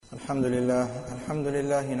الحمد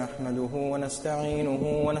لله نحمده ونستعينه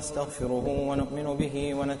ونستغفره ونؤمن به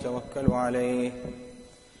ونتوكل عليه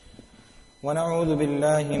ونعوذ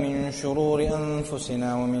بالله من شرور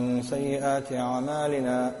أنفسنا ومن سيئات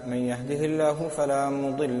أعمالنا من يهده الله فلا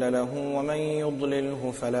مضل له ومن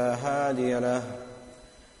يضلله فلا هادي له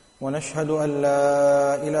ونشهد أن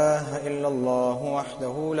لا إله إلا الله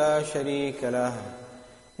وحده لا شريك له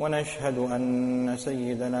ونشهد أن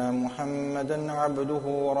سيدنا محمدًا عبده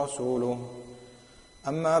ورسوله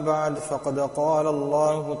أما بعد فقد قال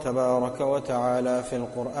الله تبارك وتعالى في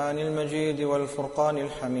القرآن المجيد والفرقان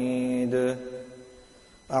الحميد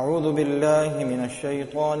أعوذ بالله من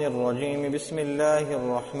الشيطان الرجيم بسم الله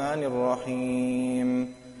الرحمن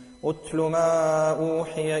الرحيم أتل ما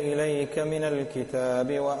أوحي إليك من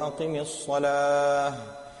الكتاب وأقم الصلاة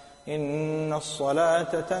إن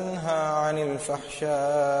الصلاة تنهى عن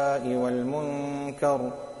الفحشاء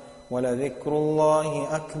والمنكر ولذكر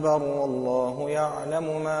الله أكبر والله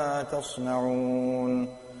يعلم ما تصنعون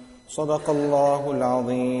صدق الله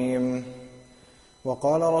العظيم.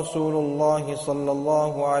 وقال رسول الله صلى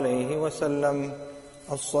الله عليه وسلم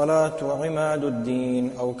الصلاة عماد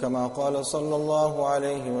الدين أو كما قال صلى الله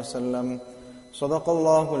عليه وسلم صدق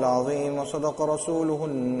الله العظيم وصدق رسوله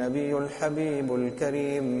النبي الحبيب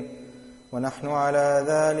الكريم ونحن على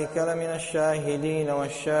ذلك لمن الشاهدين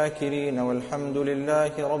والشاكرين والحمد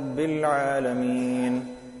لله رب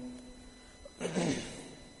العالمين.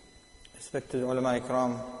 Respected ulama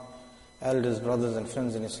ikram, elders, brothers and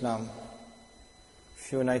friends in Islam, a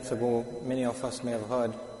few nights ago many of us may have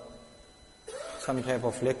heard some type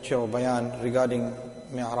of lecture or bayan regarding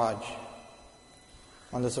Mi'raj.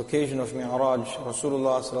 On this occasion of Mi'raj,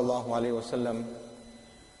 Rasulullah sallallahu alaihi wasallam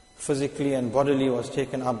physically and bodily was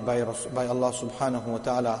taken up by Allah subhanahu wa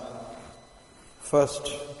ta'ala, first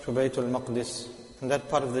to Baytul Maqdis, and that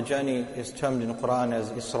part of the journey is termed in Quran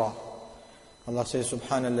as Isra. Allah says,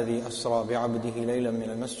 Subhanalladhi asra bi'abdihi laylan min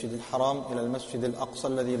al-masjid al-haram ila al-masjid al-aqsa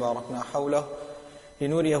alladhi barakna hawlah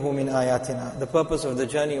linuriyahu min ayatina. The purpose of the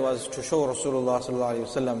journey was to show Rasulullah sallallahu alaihi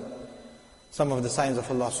wasallam some of the signs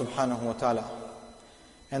of Allah subhanahu wa ta'ala.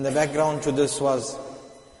 And the background to this was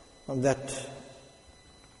that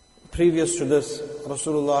previous to this,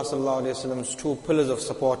 Rasulullah sallallahu alaihi wasallam's two pillars of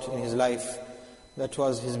support in his life, that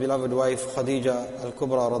was his beloved wife Khadija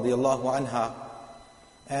al-Kubra radiyallahu anha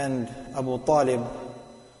and Abu Talib,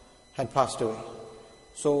 had passed away.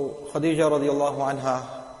 So Khadija radiyallahu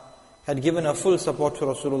anha had given her full support to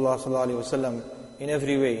Rasulullah sallallahu alaihi wasallam in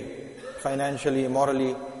every way, financially,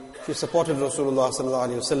 morally. She supported Rasulullah sallallahu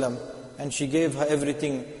alaihi wasallam, and she gave her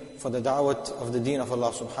everything for the da'wat of the deen of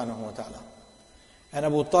Allah subhanahu wa ta'ala. And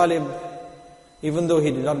Abu Talib, even though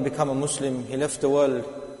he did not become a Muslim, he left the world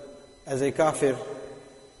as a kafir.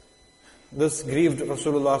 This grieved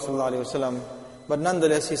Rasulullah sallallahu alaihi wasallam, but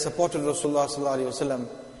nonetheless he supported Rasulullah sallallahu alaihi wasallam.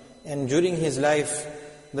 And during his life,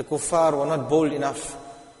 the kuffar were not bold enough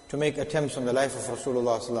to make attempts on the life of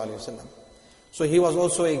Rasulullah sallallahu alaihi wasallam. So he was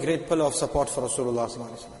also a great pillar of support for Rasulullah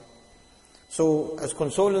sallallahu alaihi wasallam. So, as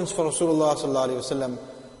condolence for Rasulullah sallallahu alaihi wasallam,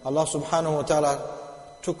 Allah subhanahu wa ta'ala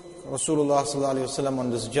took Rasulullah sallallahu alaihi wasallam on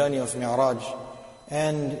this journey of Mi'raj,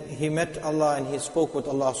 and he met Allah and he spoke with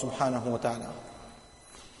Allah subhanahu wa ta'ala.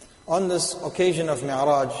 On this occasion of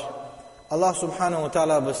Mi'raj, Allah subhanahu wa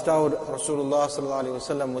ta'ala bestowed Rasulullah sallallahu alaihi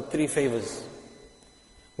wasallam with three favors,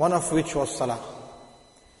 one of which was salah.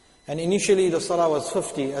 And initially the salah was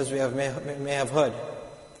 50, as we may have heard.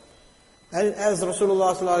 As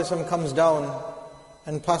Rasulullah sallallahu alaihi wasallam comes down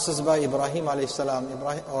and passes by Ibrahim alayhi salam,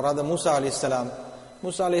 or rather Musa alayhi salam,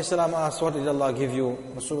 Musa alayhi salam asks, what did Allah give you?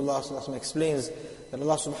 Rasulullah sallallahu alaihi wasallam explains that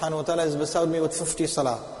Allah subhanahu wa ta'ala has bestowed me with 50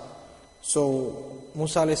 salah. So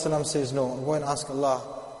Musa alayhi salam says, no, go and ask Allah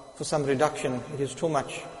for some reduction, it is too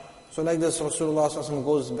much. So like this, Rasulullah sallallahu alaihi wasallam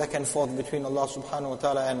goes back and forth between Allah subhanahu wa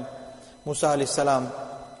ta'ala and Musa alayhi salam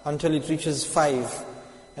until it reaches 5.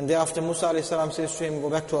 And thereafter Musa alayhi salam says to him, go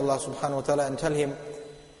back to Allah subhanahu wa ta'ala and tell him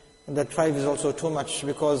that 5 is also too much,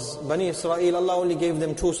 because Bani Israel, Allah only gave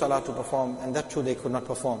them 2 salah to perform, and that too they could not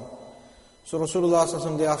perform. So Rasulullah sallallahu alaihi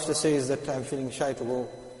wasallam thereafter says that I'm feeling shy to go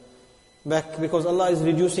back, because Allah is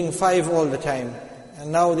reducing 5 all the time,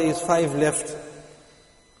 and now there is 5 left.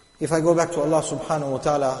 If I go back to Allah subhanahu wa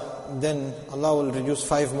ta'ala, then Allah will reduce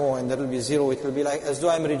 5 more, and that will be 0. It will be like as though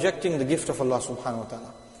I'm rejecting the gift of Allah subhanahu wa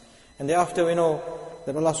ta'ala. And thereafter we know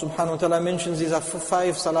that Allah subhanahu wa ta'ala mentions these are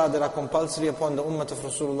 5 salah that are compulsory upon the ummah of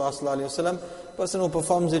Rasulullah sallallahu alaihi wasallam. Person who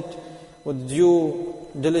performs it with due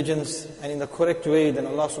diligence and in the correct way, then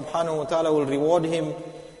Allah subhanahu wa ta'ala will reward him,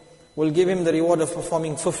 will give him the reward of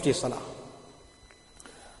performing 50 salah.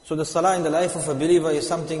 So the salah in the life of a believer is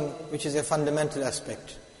something which is a fundamental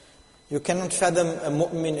aspect. You cannot fathom a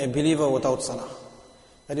mu'min, a believer without salah.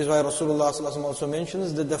 That is why Rasulullah ﷺ also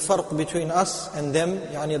mentions that the farq between us and them,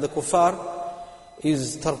 yani the kuffar,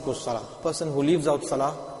 is tarkus salah. A person who leaves out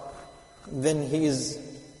salah, then he is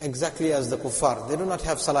exactly as the kuffar. They do not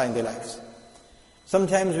have salah in their lives.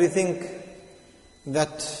 Sometimes we think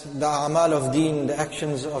that the a'mal of deen, the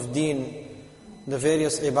actions of deen, the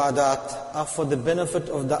various ibadat are for the benefit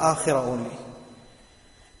of the akhirah only.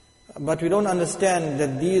 But we don't understand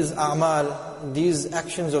that these a'mal, these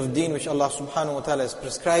actions of deen which Allah subhanahu wa ta'ala has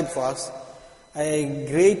prescribed for us, are a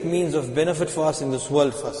great means of benefit for us in this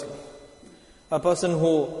world firstly. A person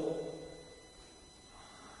who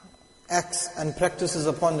acts and practices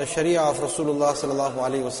upon the sharia of Rasulullah sallallahu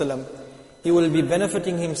alaihi wasallam, he will be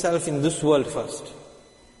benefiting himself in this world first.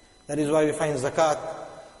 That is why we find zakat.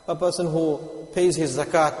 A person who pays his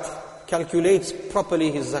zakat, calculates properly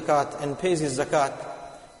his zakat and pays his zakat,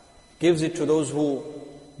 gives it to those who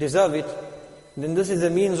deserve it, then this is a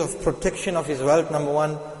means of protection of his wealth, number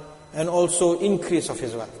one, and also increase of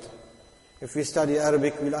his wealth. If we study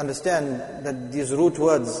Arabic, we'll understand that these root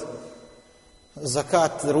words,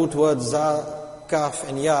 zakat, the root words za, kaf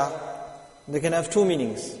and ya, they can have two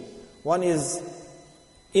meanings. One is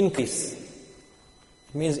increase.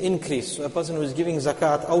 It means increase. So a person who is giving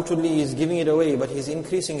zakat, outwardly he is giving it away, but he is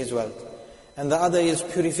increasing his wealth. And the other is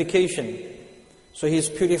purification. So he is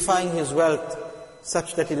purifying his wealth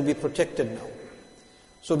such that it will be protected now.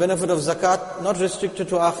 So benefit of zakat, not restricted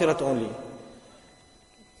to akhirat only.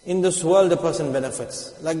 In this world a person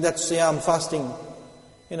benefits. Like that siyam, fasting,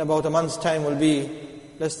 in about a month's time will be,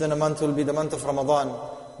 less than a month will be the month of Ramadan.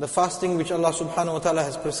 The fasting which Allah subhanahu wa ta'ala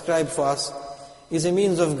has prescribed for us is a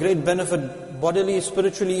means of great benefit bodily,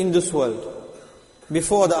 spiritually in this world.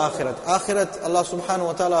 Before the akhirat. Akhirat, Allah subhanahu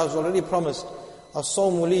wa ta'ala has already promised,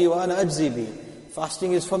 as-sawmu li wa ana ajzi bi.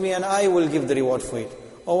 Fasting is for me and I will give the reward for it.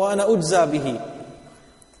 Or wa ana udza bihi.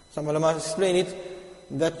 Some ulama explain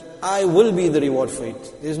it, that I will be the reward for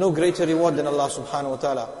it. There is no greater reward than Allah subhanahu wa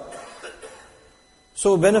ta'ala.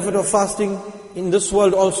 So benefit of fasting in this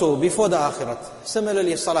world also, before the akhirat.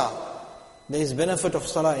 Similarly, salah. There is benefit of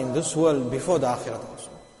salah in this world, before the akhirat also.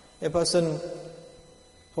 A person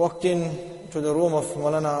walked in to the room of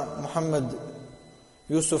Maulana Muhammad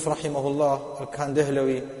Yusuf rahimahullah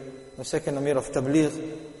al-Kandahlawi, the second Amir of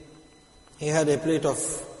Tabligh. He had a plate of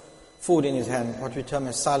food in his hand, what we term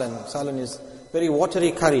as salan. Salan is very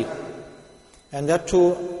watery curry. And that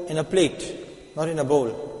too in a plate, not in a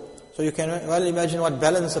bowl. So you can well imagine what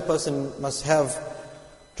balance a person must have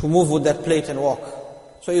to move with that plate and walk.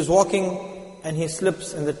 So he's walking and he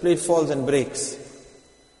slips and the plate falls and breaks.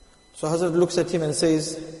 So Hazrat looks at him and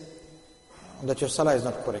says that your salah is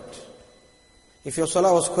not correct. If your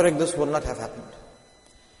salah was correct, this would not have happened.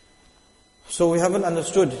 So we haven't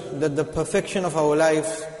understood that the perfection of our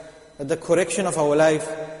life, that the correction of our life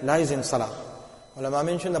lies in salah. Ulama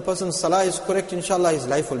mentioned a person's salah is correct, inshallah his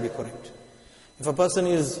life will be correct. If a person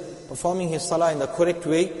is performing his salah in the correct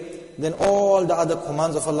way, then all the other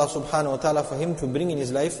commands of Allah subhanahu wa ta'ala for him to bring in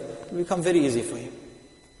his life will become very easy for him.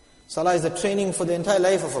 Salah is the training for the entire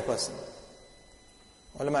life of a person.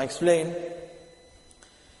 Ulama explain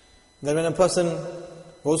that when a person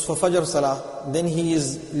goes for Fajr Salah, then he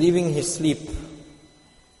is leaving his sleep.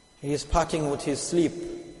 He is parting with his sleep.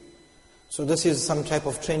 So this is some type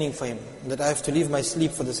of training for him, that I have to leave my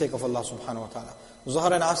sleep for the sake of Allah subhanahu wa ta'ala.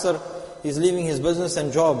 Zuhr and Asr, he is leaving his business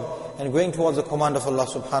and job and going towards the command of Allah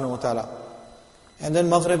subhanahu wa ta'ala. And then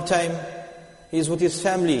Maghrib time, he is with his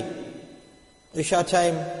family. Isha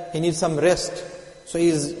time, he needs some rest. So he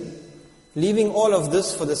is leaving all of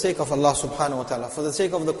this for the sake of Allah subhanahu wa ta'ala, for the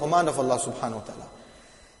sake of the command of Allah subhanahu wa ta'ala.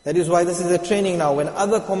 That is why this is a training now. When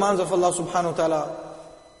other commands of Allah subhanahu wa ta'ala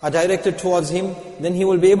are directed towards him, then he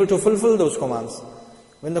will be able to fulfill those commands.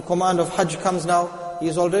 When the command of Hajj comes now,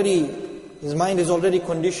 his mind is already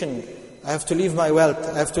conditioned. I have to leave my wealth,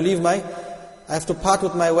 I have to part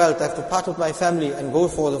with my wealth, I have to part with my family and go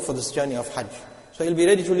for this journey of Hajj. So he'll be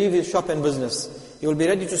ready to leave his shop and business. He will be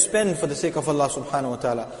ready to spend for the sake of Allah subhanahu wa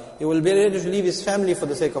ta'ala. He will be ready to leave his family for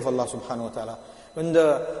the sake of Allah subhanahu wa ta'ala. When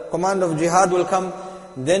the command of jihad will come,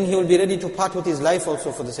 then he will be ready to part with his life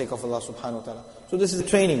also for the sake of Allah subhanahu wa ta'ala. So this is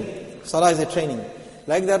training. Salah is a training.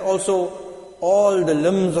 Like that also, all the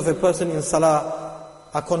limbs of a person in salah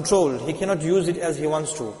are controlled. He cannot use it as he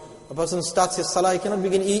wants to. A person starts his salah, he cannot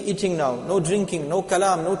begin eating now. No drinking, no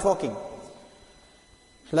kalam, no talking.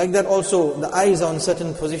 Like that also, the eyes are on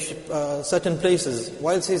certain places.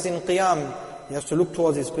 Whilst he is in qiyam, he has to look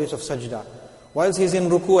towards his place of sajda. Whilst he is in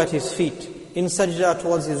ruku, at his feet. In sajda,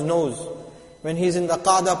 towards his nose. When he is in the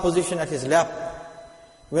qada position, at his lap.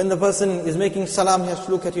 When the person is making salam, he has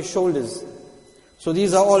to look at his shoulders. So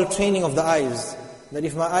these are all training of the eyes. That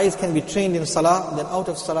if my eyes can be trained in salah, then out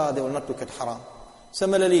of salah they will not look at haram.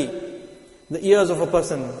 Similarly, the ears of a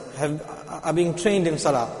person are being trained in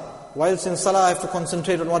salah. Whilst in salah I have to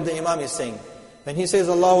concentrate on what the imam is saying. When he says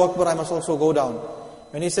Allahu Akbar, I must also go down.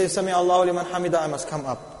 When he says Sami Allahu liman hamida, I must come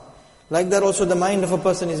up. Like that also the mind of a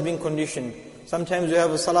person is being conditioned. Sometimes you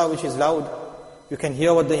have a salah which is loud. You can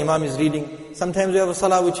hear what the imam is reading. Sometimes you have a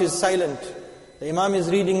salah which is silent. The imam is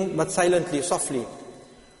reading but silently, softly.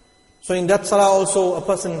 So in that salah also a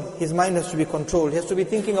person, his mind has to be controlled. He has to be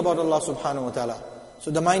thinking about Allah subhanahu wa ta'ala. So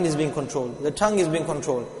the mind is being controlled. The tongue is being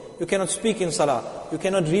controlled. You cannot speak in salah. You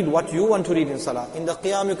cannot read what you want to read in salah. In the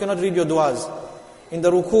qiyam you cannot read your du'as. In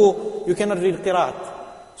the ruku you cannot read qiraat.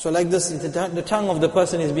 So like this, the tongue of the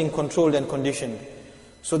person is being controlled and conditioned.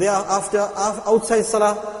 So outside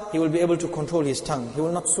salah, he will be able to control his tongue. He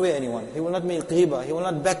will not swear anyone. He will not make ghibah. He will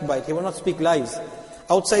not backbite. He will not speak lies.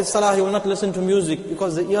 Outside salah, he will not listen to music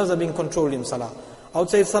because the ears are being controlled in salah.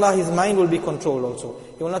 Outside salah, his mind will be controlled also.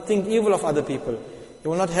 He will not think evil of other people. He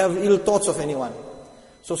will not have ill thoughts of anyone.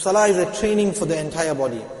 So salah is a training for the entire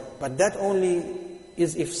body. But that only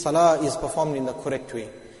is if salah is performed in the correct way.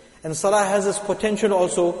 And salah has this potential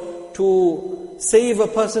also to save a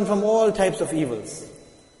person from all types of evils.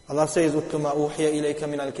 Allah says, "Utlu ma uhiya ilayka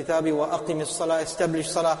min al-kitabi wa aqim as-salah." Establish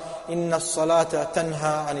salah. Inna as-salata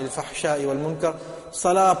tanha anil fahsha'i wal munkar.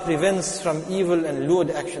 Salah prevents from evil and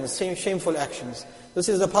lewd actions, shameful actions. This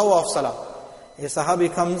is the power of salah. A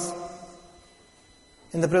sahabi comes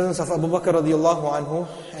in the presence of Abu Bakr radiallahu anhu,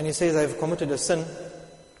 and he says, "I have committed a sin.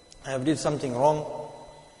 I have did something wrong,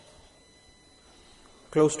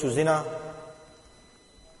 close to zina.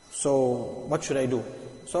 So what should I do?"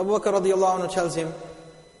 So Abu Bakr radiallahu anhu tells him,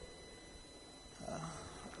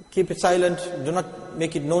 keep it silent, do not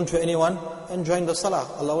make it known to anyone, and join the salah.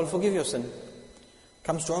 Allah will forgive your sin.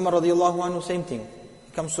 Comes to Umar radiallahu anhu, same thing.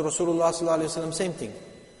 Comes to Rasulullah sallallahu alayhi wa sallam, same thing.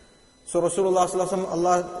 So Rasulullah sallallahu alayhi wa sallam,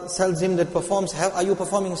 Allah tells him that are you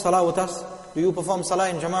performing salah with us? Do you perform salah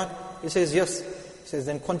in Jamaat? He says, yes. He says,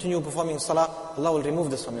 then continue performing salah. Allah will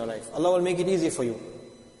remove this from your life. Allah will make it easy for you.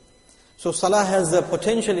 So salah has the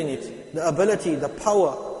potential in it, the ability, the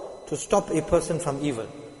power to stop a person from evil.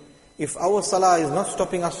 If our salah is not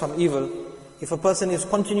stopping us from evil, if a person is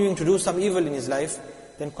continuing to do some evil in his life,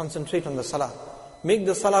 then concentrate on the salah. Make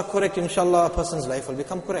the salah correct, inshallah, a person's life will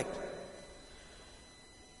become correct.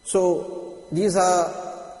 So, these are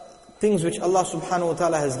things which Allah subhanahu wa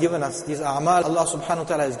ta'ala has given us. These are a'mal Allah subhanahu wa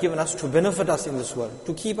ta'ala has given us to benefit us in this world,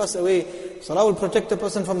 to keep us away. Salah will protect a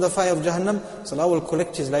person from the fire of Jahannam. Salah will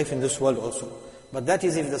collect his life in this world also. But that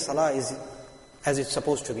is if the salah is as it's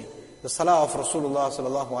supposed to be. The salah of Rasulullah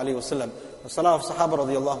sallallahu alayhi wa sallam, the salah of Sahaba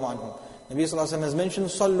radiyallahu anhum. Nabi sallallahu alayhi wa sallam has mentioned,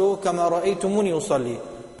 "Sallu kama ra'aytumuni usalli."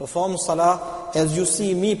 Perform salah as you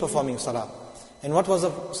see me performing salah. And what was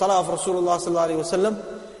the salah of Rasulullah sallallahu alayhi wa sallam?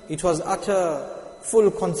 It was utter, full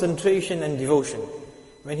concentration and devotion.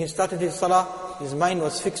 When he started his salah, his mind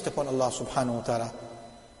was fixed upon Allah subhanahu wa ta'ala.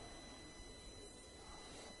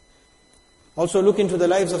 Also look into the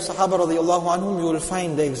lives of Sahaba radiyallahu anhum, you will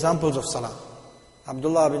find the examples of salah.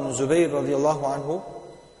 Abdullah bin Zubayr radiallahu anhu,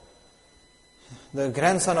 the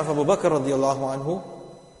grandson of Abu Bakr radiallahu anhu,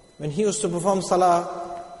 when he used to perform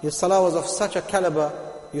salah, his salah was of such a caliber,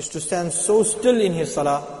 he used to stand so still in his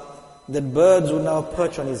salah, that birds would now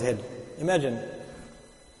perch on his head. Imagine,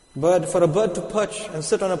 for a bird to perch and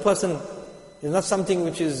sit on a person is not something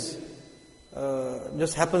which is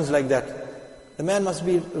just happens like that. The man must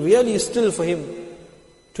be really still for him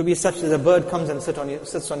to be such that a bird comes and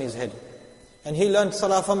sits on his head. And he learned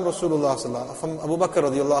salah from Rasulullah sallallahu, from Abu Bakr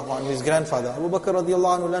radiallahu anhu, his grandfather. Abu Bakr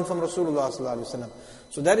radiallahu anhu learned from Rasulullah sallallahu alayhi wa sallam.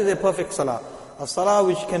 So that is a perfect salah. A salah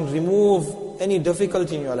which can remove any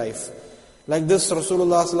difficulty in your life. Like this,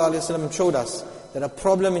 Rasulullah sallallahu alayhi wa sallam showed us that a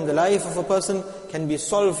problem in the life of a person can be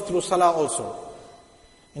solved through salah also.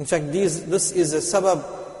 In fact, this is a sabab,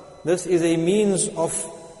 this is a means of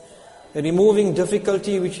removing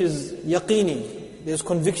difficulty which is yaqini. There's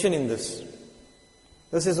conviction in this.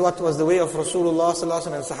 This is what was the way of Rasulullah sallallahu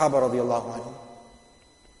alaihi wasallam and Sahaba radiyallahu anhu.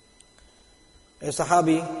 A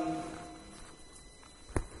Sahabi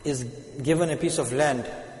is given a piece of land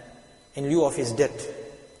in lieu of his debt.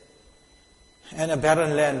 And a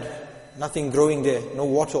barren land, nothing growing there, no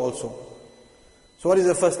water also. So what is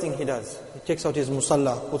the first thing he does? He takes out his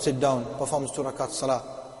musalla, puts it down, performs 2 rakat salah,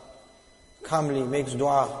 calmly makes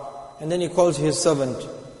dua, and then he calls his servant,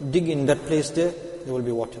 dig in that place there will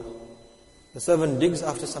be water. The servant digs,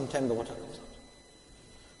 after some time the water comes out.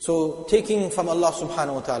 So taking from Allah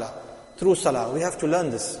subhanahu wa ta'ala through salah, we have to learn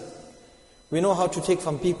this. We know how to take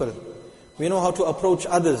from people. We know how to approach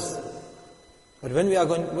others. But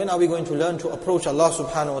when are we going to learn to approach Allah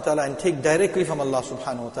subhanahu wa ta'ala and take directly from Allah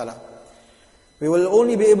subhanahu wa ta'ala? We will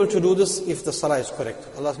only be able to do this if the salah is correct.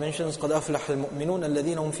 Allah mentions, قَدْ أَفْلَحَ الْمُؤْمِنُونَ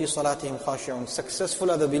الَّذِينَ هُمْ فِي صَلَاتِهِمْ خَاشِعُونَ. Successful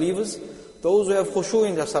are the believers, those who have khushu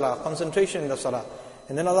in the salah, concentration in the salah.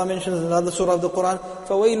 And then Allah mentions in another surah of the Quran,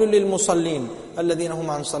 فَوَيْلٌ لِلْمُصَلِّينَ الَّذِينَ هُمْ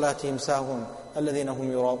عَنْ صَلَاتِهِمْ سَاهُونَ الَّذِينَ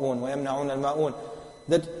هُمْ يُرَاءُونَ وَيَمْنَعُونَ الْمَاءُونَ.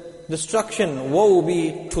 That destruction, woe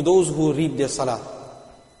be to those who read their salah.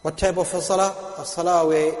 What type of a salah? A salah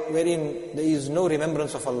wherein there is no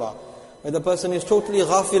remembrance of Allah, where the person is totally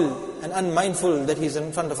ghafil and unmindful that he is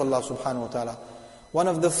in front of Allah subhanahu wa ta'ala. One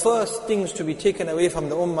of the first things to be taken away from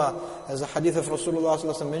the ummah, as the hadith of Rasulullah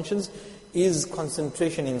sallallahu alaihi wasallam mentions, is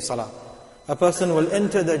concentration in salah. A person will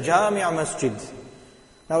enter the Jami'ah Masjid.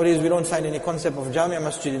 Nowadays we don't find any concept of Jami'ah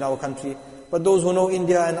Masjid in our country, but those who know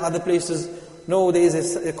India and other places know there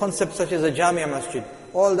is a concept such as a Jami'ah Masjid.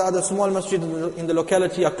 All the other small masjids in the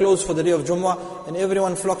locality are closed for the day of Jummah, and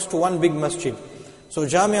everyone flocks to one big masjid. So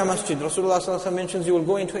Jami'ah Masjid, Rasulullah sallallahu alaihi wasallam mentions, you will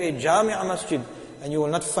go into a Jami'ah Masjid and you will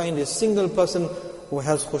not find a single person who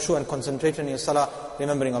has khushu and concentration in salah,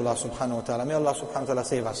 remembering Allah subhanahu wa ta'ala. May Allah subhanahu wa ta'ala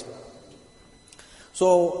save us.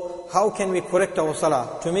 So how can we correct our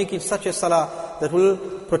salah to make it such a salah that will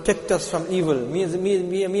protect us from evil,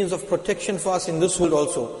 be a means of protection for us in this world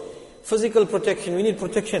also? Physical protection, we need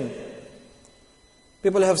protection.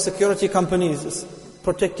 People have security companies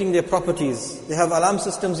protecting their properties. They have alarm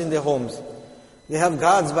systems in their homes. They have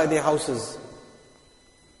guards by their houses.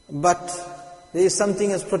 But there is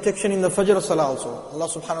something as protection in the Fajr Salah also. Allah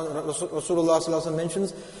subhanahu wa ta'ala, Rasulullah sallallahu alaihi wasallam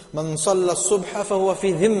mentions, Man salla subha fahuwa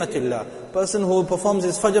fi dhimmatillah. Person who performs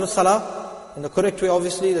his Fajr Salah, in the correct way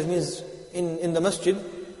obviously, that means in the masjid,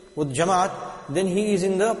 with Jama'at, then he is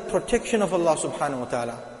in the protection of Allah subhanahu wa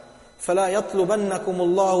ta'ala. فَلَا يَطْلُبَنَّكُمُ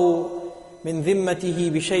اللَّهُ مِنْ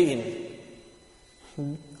ذِمَّتِهِ بِشَيْءٍ.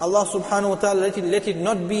 Allah subhanahu wa ta'ala, let it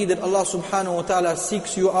not be that Allah subhanahu wa ta'ala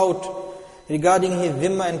seeks you out regarding His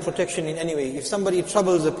dhimma and protection in any way. If somebody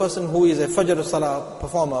troubles a person who is a Fajr Salah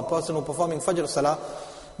performer, a person who performing Fajr Salah,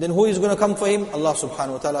 then who is going to come for him? Allah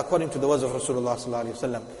subhanahu wa ta'ala, according to the words of Rasulullah sallallahu alaihi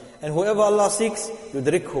wasallam. And whoever Allah seeks,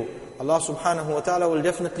 yudrikhu. Allah subhanahu wa ta'ala will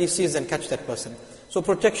definitely seize and catch that person. So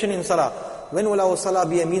protection in Salah. When will our Salah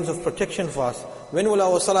be a means of protection for us? When will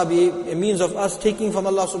our Salah be a means of us taking from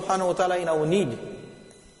Allah subhanahu wa ta'ala in our need?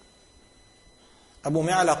 Abu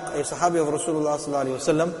Mi'alaq, a Sahabi of Rasulullah sallallahu alaihi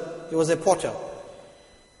wasallam, he was a porter.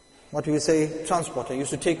 What do we say? Transporter. He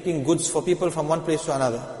used to take in goods for people from one place to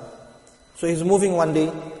another. So he's moving one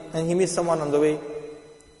day and he meets someone on the way.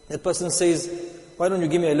 That person says, why don't you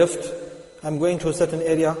give me a lift? I'm going to a certain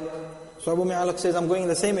area. So Abu Mi'alaq says, I'm going in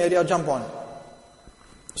the same area, jump on.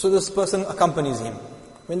 So this person accompanies him.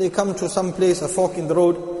 When they come to some place, a fork in the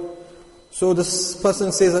road, so this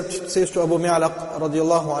person says to Abu Mi'alaq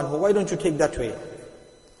radiyallahu anhu, why don't you take that way?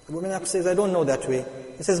 Abu Mi'alaq says, I don't know that way.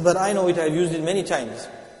 He says, but I know it, I've used it many times.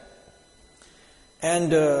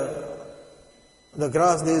 And the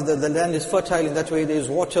grass, the land is fertile in that way, there is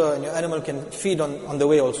water and your animal can feed on the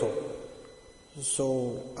way also.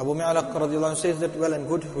 So Abu Mi'alaq radiyallahu anhu says that, well and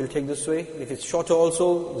good, we'll take this way. If it's shorter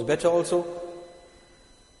also, it's better also.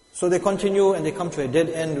 So they continue and they come to a dead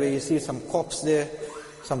end where you see some corpse there,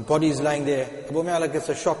 some bodies lying there. Abu Mi'alaq gets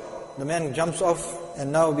a shock. The man jumps off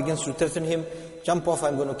and now begins to threaten him, jump off,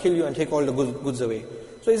 I'm going to kill you and take all the goods away.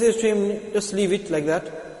 So he says to him, just leave it like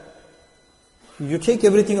that. You take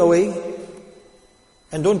everything away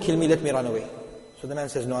and don't kill me, let me run away. So the man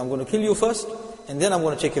says, no, I'm going to kill you first and then I'm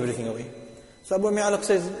going to take everything away. So Abu Mi'alaq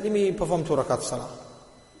says, let me perform 2 rakat salah.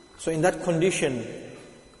 So in that condition,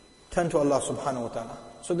 turn to Allah subhanahu wa ta'ala.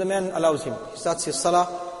 So the man allows him. He starts his salah.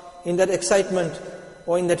 In that excitement,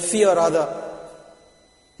 or in that fear rather,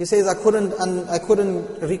 he says, I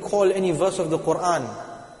couldn't recall any verse of the Quran.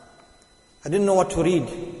 I didn't know what to read.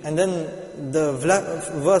 And then the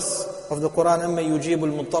verse of the Quran, أَمَّا يُجِيبُ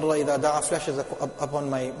الْمُضْطَرَّ إِذَا دَعَى, flashes upon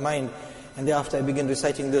my mind. And thereafter I begin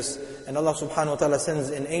reciting this. And Allah subhanahu wa ta'ala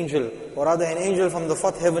sends an angel, or rather an angel from the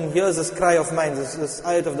 4th heaven hears this cry of mine, this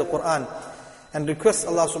ayat of the Quran, and requests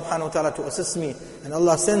Allah subhanahu wa ta'ala to assist me. And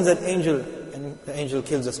Allah sends that angel, and the angel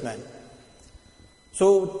kills this man.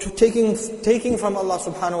 So taking from Allah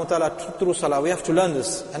subhanahu wa ta'ala through salah, we have to learn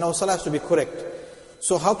this. And our salah has to be correct.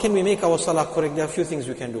 So how can we make our salah correct? There are a few things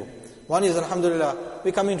we can do. One is, alhamdulillah,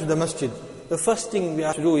 we come into the masjid. The first thing we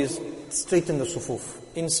have to do is straighten the sufuf.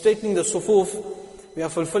 In straightening the sufuf, we are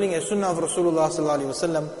fulfilling a sunnah of Rasulullah sallallahu alaihi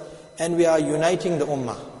wasallam, and we are uniting the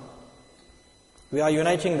ummah. We are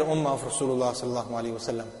uniting the ummah of Rasulullah sallallahu alaihi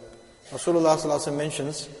wasallam. Rasulullah sallallahu alaihi wasallam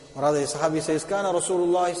mentions, or rather a sahabi says, Kana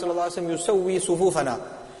Rasulullah sallallahu alaihi wasallam yusawwi sufufana.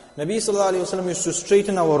 Nabi sallallahu alaihi wasallam used to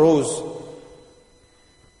straighten our rows.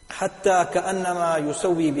 حَتَّى كَأَنَّمَا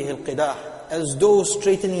يُسَوِّي بِهِ الْقِدَاحِ, as though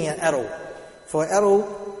straightening an arrow. For an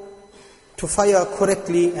arrow to fire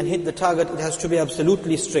correctly and hit the target, it has to be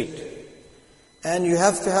absolutely straight. And you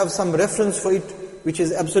have to have some reference for it which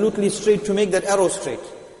is absolutely straight to make that arrow straight.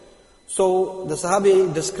 So the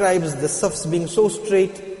Sahabi describes the safs being so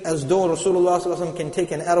straight as though Rasulullah ﷺ can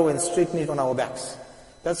take an arrow and straighten it on our backs.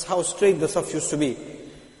 That's how straight the saf used to be.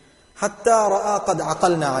 حَتَّى رَآ قَدْ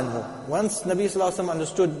عَقَلْنَا عَنْهُ. Once Nabi ﷺ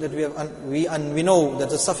understood that we know that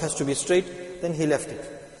the saf has to be straight, then he left it.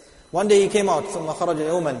 One day he came out, ثُمَّ خَرَجَ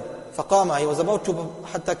يَوْمًا فَقَامَ. He was about to,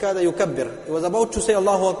 حَتَّى كَادَ يُكَبِّرْ. He was about to say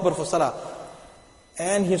Allahu Akbar for salah.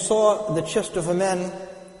 And he saw the chest of a man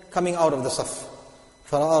coming out of the saf.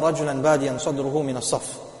 فَرَأَى رَجُلًا بَادِيًا صَدْرُهُ مِنَ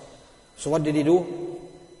الصَّفِ. So what did he do?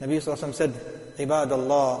 Nabi ﷺ said, عِبَادَ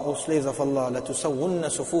اللَّهِ, O slaves of Allah, لَتُسَوُّنَّ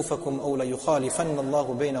صُفُوفَكُمْ أَوْ لَيُخَالِفَنَّ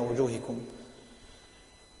اللَّهُ بَيْنَ وُجُوهِكُمْ.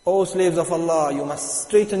 O slaves of Allah, you must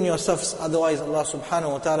straighten your safs, otherwise Allah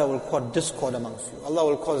subhanahu wa ta'ala will cause discord amongst you. Allah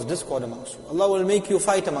will cause discord amongst you. Allah will make you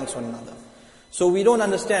fight amongst one another. So we don't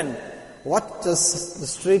understand what does the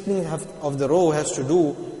straightening of the row has to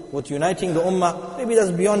do with uniting the ummah. Maybe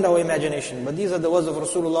that's beyond our imagination, but these are the words of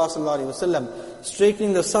Rasulullah sallallahu alaihi wasallam.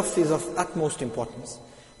 Straightening the saf is of utmost importance.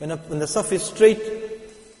 When the saf is straight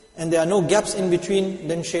and there are no gaps in between,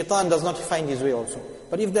 then shaitan does not find his way also.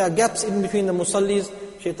 But if there are gaps in between the musallis,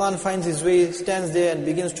 shaitan finds his way, stands there and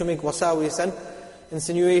begins to make wasawis and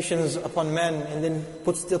insinuations upon man, and then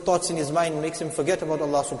puts the thoughts in his mind, makes him forget about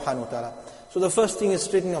Allah subhanahu wa ta'ala. So the first thing is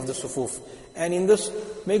straightening of the sufuf. And in this,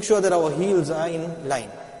 make sure that our heels are in line.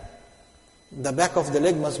 The back of the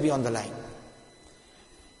leg must be on the line.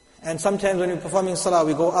 And sometimes when we're performing salah,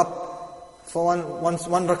 we go up for once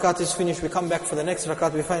one rakat is finished, we come back for the next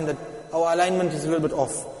rakat, we find that our alignment is a little bit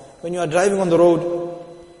off. When you are driving on the road,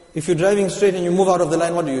 if you're driving straight and you move out of the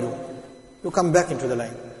line, what do? You come back into the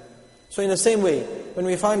line. So in the same way, when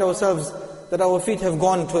we find ourselves that our feet have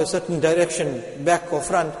gone to a certain direction, back or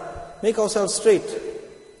front, make ourselves straight.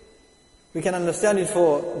 We can understand it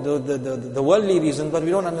for the worldly reason, but we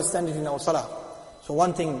don't understand it in our salah. So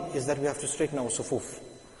one thing is that we have to straighten our sufuf.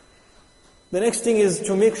 The next thing is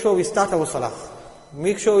to make sure we start our salah.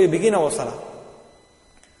 Make sure we begin our salah.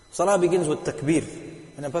 Salah begins with takbir.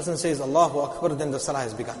 When a person says Allahu Akbar, then the salah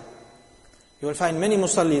has begun. You will find many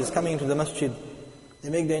musallis coming into the masjid. They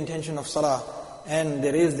make the intention of salah and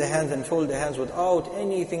they raise their hands and fold their hands without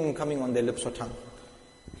anything coming on their lips or tongue.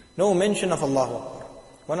 No mention of Allahu Akbar.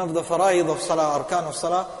 One of the faraid of salah, arkan of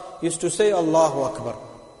salah, is to say Allahu Akbar.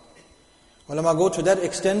 Ulama go to that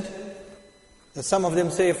extent that some of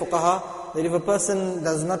them say, fuqaha, that if a person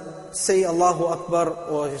does not say Allahu Akbar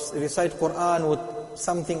or recite Quran with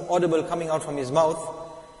something audible coming out from his mouth,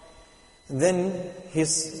 then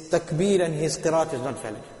his takbir and his qiraat is not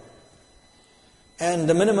valid. And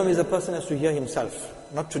the minimum is a person has to hear himself,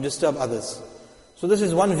 not to disturb others. So this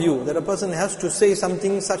is one view, that a person has to say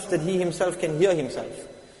something such that he himself can hear himself.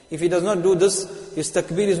 If he does not do this, his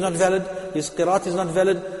takbir is not valid, his qiraat is not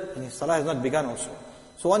valid, and his salah has not begun also.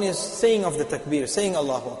 So one is saying of the takbir, saying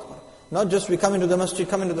Allahu Akbar. Not just we come into the masjid,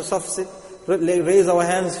 come into the saf, sit, raise our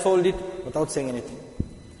hands, fold it, without saying anything.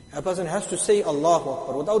 A person has to say Allahu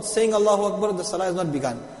Akbar. Without saying Allahu Akbar, the salah has not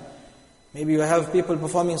begun. Maybe you have people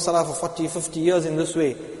performing salah for 40, 50 years in this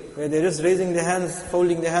way, where they're just raising their hands,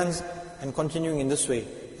 folding their hands, and continuing in this way.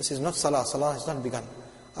 This is not salah. Salah has not begun.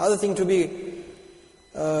 Other thing to be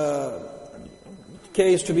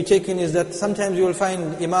case to be taken is that sometimes you will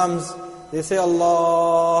find imams, they say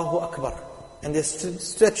Allahu Akbar, and they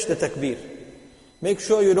stretch the takbir. Make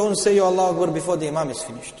sure you don't say your Allahu Akbar before the imam is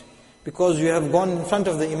finished. Because you have gone in front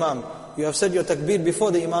of the imam, you have said your takbir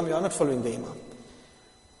before the imam, you are not following the imam.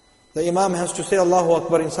 The imam has to say Allahu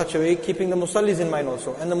Akbar in such a way, keeping the musallis in mind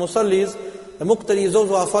also. And the musallis, the muqtadis, those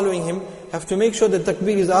who are following him, have to make sure that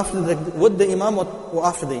takbir is with the imam or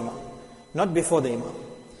after the imam, not before the imam.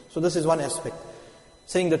 So this is one aspect.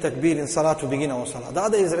 Saying the takbir in salah to begin our salah. The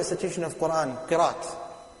other is recitation of Quran, qiraat.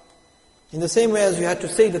 In the same way as you have to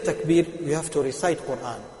say the takbir, you have to recite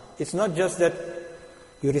Quran. It's not just that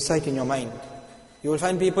you recite in your mind. You will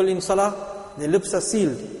find people in salah, their lips are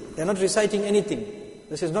sealed. They are not reciting anything.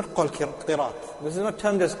 This is not called qiraat. This is not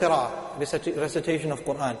termed as qira'ah, recitation of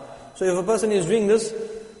Quran. So if a person is doing this,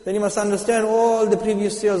 then he must understand all the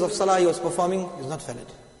previous years of salah he was performing is not valid.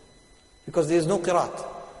 Because there is no qiraat.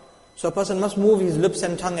 So a person must move his lips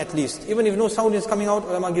and tongue at least. Even if no sound is coming out,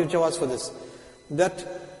 ulama give jawaz for this. That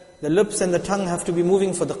the lips and the tongue have to be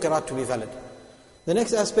moving for the qiraat to be valid. The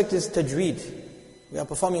next aspect is tajweed. We are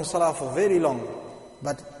performing salah for very long,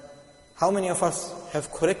 but how many of us have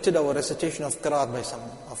corrected our recitation of qiraat by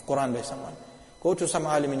someone, of Quran by someone? Go to some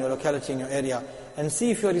alim in your locality, in your area, and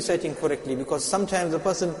see if you are reciting correctly, because sometimes a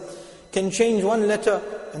person can change one letter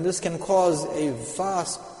and this can cause a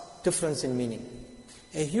vast difference in meaning.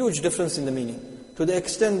 A huge difference in the meaning. To the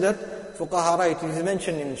extent that fuqaha write, it is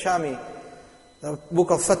mentioned in Shami, the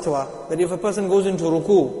book of Fatwa, that if a person goes into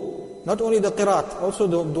ruku, not only the qiraat, also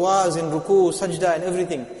the du'as in ruku, sajda and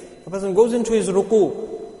everything. A person goes into his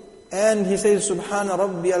ruku and he says, Subhana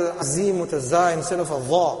Rabbi al-Azim mutazza instead of a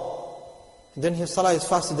dha, then his salah is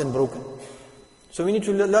fasted and broken. So we need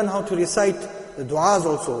to learn how to recite the du'as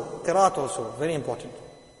also, qiraat also, very important.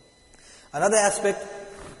 Another aspect,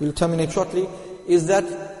 we'll terminate shortly, is that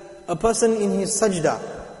a person in his sajda,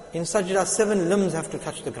 in sajda 7 limbs have to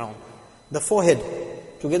touch the ground. The forehead,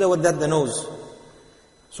 together with that the nose.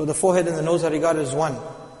 So the forehead and the nose are regarded as one.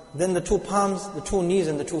 Then the 2 palms, the 2 knees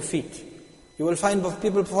and the 2 feet. You will find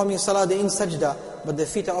people performing salah, they're in sajda, but their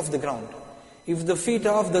feet are off the ground. If the feet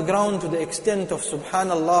are off the ground to the extent of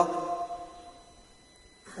subhanallah,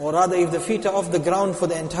 or rather if the feet are off the ground for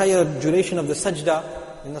the entire duration of the sajda,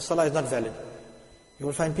 then the salah is not valid. You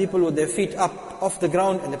will find people with their feet up off the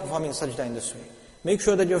ground and they're performing sajda in this way. Make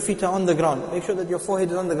sure that your feet are on the ground. Make sure that your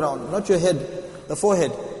forehead is on the ground, not your head, the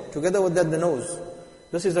forehead. Together with that, the nose.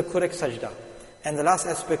 This is the correct sajda. And the last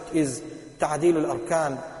aspect is ta'adil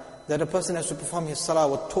al-arkan, that a person has to perform his salah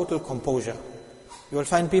with total composure. You will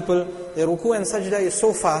find people, their ruku and sajda is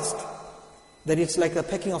so fast that it's like the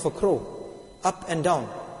pecking of a crow, up and down,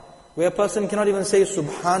 where a person cannot even say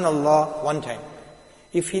subhanallah one time.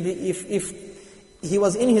 If he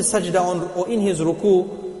was in his sajda or in his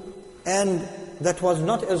ruku, and that was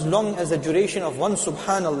not as long as the duration of one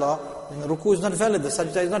subhanallah, then the ruku is not valid, the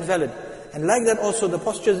sajda is not valid. And like that also the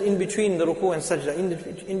postures in between the ruku and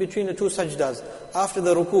sajda, in between the 2 sajdas, after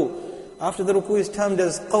the ruku is termed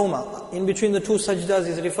as qawma, in between the 2 sajdas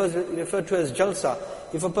is referred to as jalsa.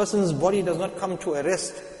 If a person's body does not come to a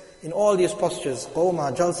rest in all these postures,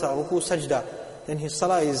 qawma, jalsa, ruku, sajda, then his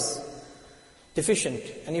salah is deficient.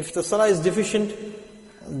 And if the salah is deficient,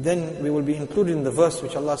 then we will be included in the verse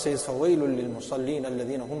which Allah says, فَوَيْلٌ لِلْمُصَلِّينَ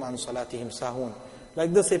الَّذِينَ هُمْ عَنْ صَلَاتِهِمْ سَاهُونَ.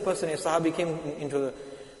 Like this, a sahabi came into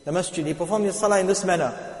the masjid, he performed his salah in this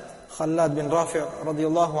manner. Khalad bin Rafi'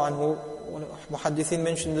 radiyallahu anhu, muhaddithin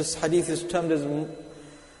mentioned this hadith is termed as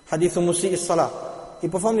hadithu musi'i salah. He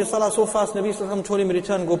performed his salah so fast, Nabi sallallahu alaihi wasallam told him,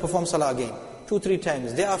 return, go perform salah again. 2-3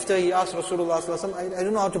 times. Thereafter he asked Rasulullah sallallahu alaihi wasallam, I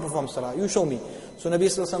don't know how to perform salah, you show me. So Nabi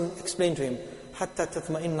sallallahu alaihi wasallam explained to him, حَتَّى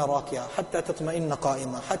تَطْمَئِنَّ رَاكِعًا حَتَّى تَطْمَئِنَّ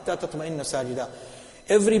قَائِمًا حَتَّى تَطْمَئِنَّ سَاجِدًا.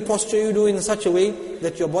 Every posture you do in such a way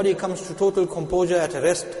that your body comes to total composure, at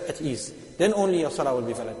rest, at ease. Then only your salah will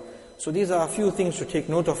be valid. So these are a few things to take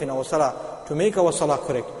note of in our salah, to make our salah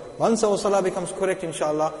correct. Once our salah becomes correct,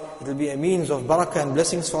 inshallah, it will be a means of barakah and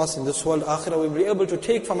blessings for us in this world. Akhirah, we will be able to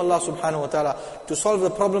take from Allah subhanahu wa ta'ala to solve the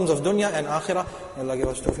problems of dunya and akhirah. Allah give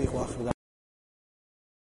us tawfiq wa akhirah.